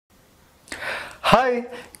Hi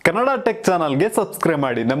Kannada tech ಚಾನಲ್ಗೆ subscribe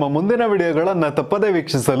ಮಾಡಿ ನಮ್ಮ ಮುಂದಿನ ವಿಡಿಯೋಗಳನ್ನು ತಪ್ಪದೇ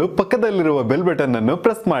ವೀಕ್ಷಿಸಲು ಪಕ್ಕದಲ್ಲಿರುವ ಬೆಲ್ ಬಟನ್ ಅನ್ನು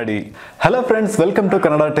ಪ್ರೆಸ್ ಮಾಡಿ. Hello friends, welcome to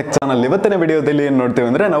Kannada tech channel. ಇವತ್ತಿನ ವಿಡಿಯೋದಲ್ಲಿ ಏನು ನೋಡ್ತೀವಿ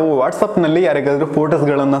ಅಂದ್ರೆ ನಾವು ವಾಟ್ಸಪ್ ನಲ್ಲಿ ಯಾರಿಗಾದ್ರೂ ಫೋಟೋಸ್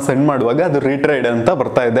ಗಳನ್ನ ಸೆಂಡ್ ಮಾಡುವಾಗ ಅದು ರಿಟ್ರೈಡ್ ಅಂತ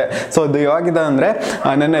ಬರ್ತಾ ಇದೆ. ಸೊ ಅದು ಯಾವಾಗಿದೆ ಅಂದ್ರೆ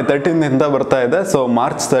ನೆನ್ನೆ 13th ಇಂದ ಬರ್ತಾ ಇದೆ. ಸೊ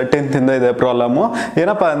ಮಾರ್ಚ್ 13th ಇಂದ ಇದೆ ಪ್ರಾಬ್ಲಮ್.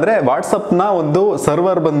 ಏನಪ್ಪಾ ಅಂದ್ರೆ ವಾಟ್ಸಪ್ ನ ಒಂದು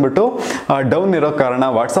ಸರ್ವರ್ ಬಂದ್ಬಿಟ್ಟು ಡೌನ್ ಇರೋ ಕಾರಣ,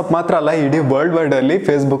 ವಾಟ್ಸಪ್ ಮಾತ್ರ ಅಲ್ಲ ಇಡೀ ವರ್ಲ್ಡ್ ವೈಡ್ ಅಲ್ಲಿ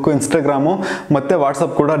ಫೇಸ್ಬುಕ್, ಇನ್ಸ್ಟಾಗ್ರಾಮು ಮತ್ತೆ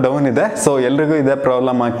ವಾಟ್ಸಪ್ ಕೂಡ ಡೌನ್ ಇದೆ. ಸೊ ಎಲ್ರಿಗೂ ಇದೇ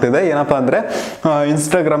ಪ್ರಾಬ್ಲಮ್ ಆಗ್ತಿದೆ. ಏನಪ್ಪಾ ಅಂದ್ರೆ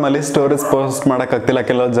ಇನ್ಸ್ಟಾಗ್ರಾಮ್ ಅಲ್ಲಿ ಸ್ಟೋರೀಸ್ ಪೋಸ್ಟ್ ಮಾಡಕ್ಕಾಗ್ತಿಲ್ಲ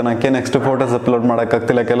ಕೆಲವು ಜನಕ್ಕೆ, ನೆಕ್ಸ್ಟ್ ಫೋಟೋಸ್ ಅಪ್ಲೋಡ್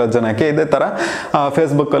ಮಾಡಕ್ಕಾಗ್ತಿಲ್ಲ ಕೆಲವು ಜನಕ್ಕೆ. ಇದೇ ತರ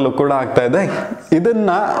ಫೇಸ್ಬುಕ್ ಅಲ್ಲೂ ಕೂಡ ಆಗ್ತಾ ಇದೆ.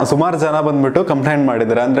 ಇದನ್ನ ಸುಮಾರು ಜನ ಬಂದ್ಬಿಟ್ಟು ಕಂಪ್ಲೇಂಟ್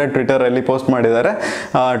ಮಾಡಿದ್ದಾರೆ, ಅಂದ್ರೆ ಟ್ವಿಟರ್ ಅಲ್ಲಿ ಪೋಸ್ಟ್ ಮಾಡಿದ್ದಾರೆ,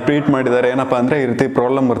 ಟ್ವೀಟ್ ಮಾಡಿದ್ದಾರೆ. ಏನಪ್ಪಾ ಅಂದ್ರೆ ಈ ರೀತಿ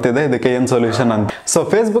ಪ್ರಾಬ್ಲಮ್ ಬರ್ತಿದೆ, ಇದಕ್ಕೆ ಏನ್ ಸೊಲ್ಯೂಷನ್ ಅಂತ. ಸೊ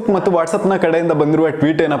ಫೇಸ್ಬುಕ್ ಮತ್ತು ವಾಟ್ಸಪ್ ನ ಕಡೆಯಿಂದ ಬಂದಿರುವ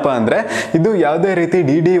ಟ್ವೀಟ್ ಏನಪ್ಪಾ ಅಂದ್ರೆ ಇದು ಯಾವುದೇ ರೀತಿ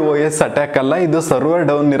DDoS ಅಟ್ಯಾಕ್ ಅಲ್ಲ, ಇದು ಸರ್ವರ್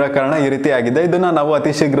ಡೌನ್ ಇರೋ ಕಾರಣ ಈ ರೀತಿ ಆಗಿದೆ. ಇದನ್ನ ನಾವು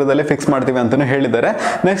ಅತಿ ಶೀಘ್ರದಲ್ಲೇ ಫಿಕ್ಸ್ ಮಾಡ್ತೀವಿ ಅಂತಾನು ಹೇಳಿದ್ದಾರೆ.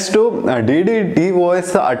 ನೆಕ್ಸ್ಟ್ DDoS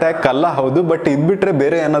ಅಟ್ಯಾಕ್ ಅಲ್ಲ, ಹೌದು, ಬಟ್ ಇದ್ ಬಿಟ್ರೆ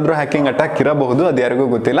ಬೇರೆ ಏನಾದ್ರೂ ಹ್ಯಾಕಿಂಗ್ ಅಟ್ಯಾಕ್ ಇರಬಹುದು, ಅದು ಯಾರಿಗೂ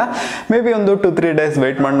ಗೊತ್ತಿಲ್ಲ. ಮೇ ಬಿ ಒಂದು 2-3 ಡೇಸ್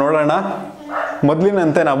ವೇಟ್ ಮಾಡಿ ನೋಡೋಣ.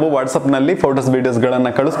 ಮೊದಲಿನಂತೆ ನಾವು ವಾಟ್ಸಪ್ ನಲ್ಲಿ ಫೋಟೋಸ್, ವಿಡಿಯೋಸ್ ಗಳನ್ನ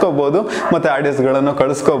ಕಳಿಸ್ಕೋಬಹುದು ಮತ್ತೆ ಆಡಿಯೋಸ್ ಗಳನ್ನು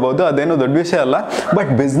ಕಳಿಸ್ಕೋಬಹುದು. ಅದೇನು ದೊಡ್ಡ ವಿಷಯ ಅಲ್ಲ, ಬಟ್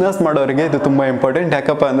ಬಿಸ್ನೆಸ್ ಮಾಡೋರಿಗೆ ಇದು ತುಂಬಾ ಇಂಪಾರ್ಟೆಂಟ್.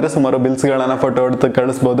 ಯಾಕಪ್ಪ ಅಂದ್ರೆ ಸುಮಾರು ಬಿಲ್ಸ್ ಗಳನ್ನ ಫೋಟೋ ಹೊಡೆದು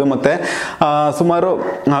ಕಳಿಸಬಹುದು, ಮತ್ತೆ ಸುಮಾರು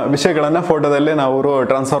ವಿಷಯಗಳನ್ನ ಫೋಟೋದಲ್ಲಿ ಅವರು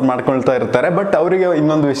ಟ್ರಾನ್ಸ್ಫರ್ ಮಾಡ್ಕೊಳ್ತಾ ಇರ್ತಾರೆ. ಬಟ್ ಅವರಿಗೆ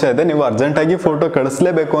ಇನ್ನೊಂದು ವಿಷಯ ಇದೆ, ನೀವು ಅರ್ಜೆಂಟ್ ಆಗಿ ಫೋಟೋ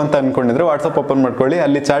ಕಳಿಸ್ಲೇಬೇಕು ಅಂತ ಅನ್ಕೊಂಡಿದ್ರೆ ವಾಟ್ಸಪ್ ಓಪನ್ ಮಾಡ್ಕೊಳ್ಳಿ,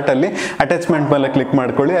 ಅಲ್ಲಿ ಚಾಟ್ ಅಲ್ಲಿ ಅಟ್ಯಾಚ್ಮೆಂಟ್ ಮೇಲೆ ಕ್ಲಿಕ್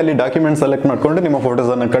ಮಾಡ್ಕೊಳ್ಳಿ, ಅಲ್ಲಿ ಡಾಕ್ಯುಮೆಂಟ್ ಸೆಲೆಕ್ಟ್ ಮಾಡ್ಕೊಂಡು ನಿಮ್ಮ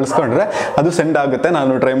ಫೋಟೋಸ್ ಅನ್ನು ಕಳಿಸ್ಕೊಂಡ್ರೆ ಅದು ಸೆಂಡ್ ಆಗುತ್ತೆ.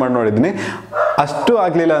 ನಾನು ಟ್ರೈ ಮಾಡಿ ನೋಡಿದ್ದೀನಿ. ಅಷ್ಟು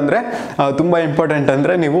ಆಗ್ಲಿಲ್ಲ ಅಂದ್ರೆ ತುಂಬಾ ಇಂಪಾರ್ಟೆಂಟ್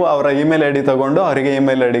ಅಂದ್ರೆ ನೀವು ಅವರ ಇಮೇಲ್ ಐಡಿ ತಗೊಂಡು ಅವರಿಗೆ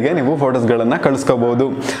ಇಮೇಲ್ ಐಡಿಗೆ ನೀವು ಫೋಟೋಸ್ ಗಳನ್ನ ಕಳಿಸ್ಕೋಬಹುದು.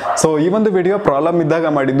 ಸೊ ಈ ಒಂದು ವಿಡಿಯೋ ಪ್ರಾಬ್ಲಮ್ ಇದ್ದಾಗ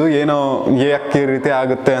ಮಾಡಿದ್ದು, ಏನೋ ಯಾಕೆ ಈ ರೀತಿ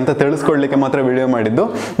ಆಗುತ್ತೆ ಅಂತ ತಿಳಿಸ್ಕೊಡ್ಲಿಕ್ಕೆ ಮಾತ್ರ ವಿಡಿಯೋ ಮಾಡಿದ್ದು.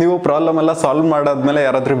 ನೀವು ಪ್ರಾಬ್ಲಮ್ ಎಲ್ಲ ಸಾಲ್ವ್ ಮಾಡಾದ್ಮೇಲೆ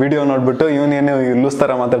ಯಾರಾದ್ರೂ ವಿಡಿಯೋ ನೋಡ್ಬಿಟ್ಟು ಇವನೇನು ಲೂಸ್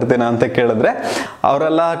ತರ ಮಾತಾಡ್ತೀನ ಅಂತ ಕೇಳಿದ್ರೆ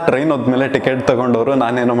ಅವರೆಲ್ಲ ಟ್ರೈನ್ ಹೋದ್ಮೇಲೆ ಟಿಕೆಟ್ ತಗೊಂಡವರು,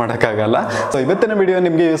 ನಾನೇನು ಮಾಡೋಕ್ಕಾಗಲ್ಲ. ಸೊ ಇವತ್ತಿನ ವಿಡಿಯೋ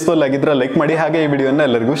ನಿಮಗೆ ಯೂಸ್ಫುಲ್ ಆಗಿದ್ರೆ ಲೈಕ್ ಮಾಡಿ, ಹಾಗೆ ಈ ವಿಡಿಯೋನ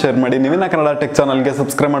ಎಲ್ಲರಿಗೂ ಶೇರ್ ಮಾಡಿ. ನೀವಿನ ಕನ್ನಡ ಟೆಕ್ ಚಾನಲ್ಗೆ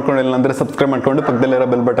ಸಬ್ಸ್ಕ್ರೈಬ್ ಮಾಡ್ಕೊಂಡಿಲ್ಲ ಅಂದ್ರೆ ಸಬ್ಸ್ಕ್ರೈಬ್ ಮಾಡ್ಕೊಂಡು ಪಕ್ಕದಲ್ಲಿರೋ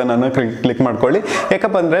ಬೆಲ್ ಬಟನ್ ಅನ್ನು ಕ್ಲಿಕ್ ಮಾಡ್ಕೊಳ್ಳಿ.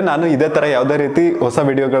 ಯಾಕಪ್ಪ ಅಂದ್ರೆ ನಾನು ಇದೇ ತರ ಯಾವುದೇ ರೀತಿ ಹೊಸ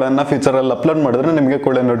ವಿಡಿಯೋಗಳನ್ನ ಫ್ಯೂಚರ್ ಅಲ್ಲಿ ಅಪ್ಲೋಡ್ ಮಾಡಿದ್ರೆ ನಿಮಗೆ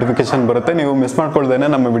ಕೂಡ ನೋಟಿಫಿಕೇಶನ್ ಬರುತ್ತೆ. ನೀವು ಮಿಸ್ ಮಾಡ್ಕೊಳ್ದೇನೆ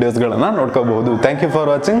ನಮ್ಮ ವಿಡಿಯೋಸ್ಗಳನ್ನ ನೋಡ್ಕೋಬಹುದು. Thank you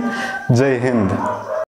for watching. Jai Hind.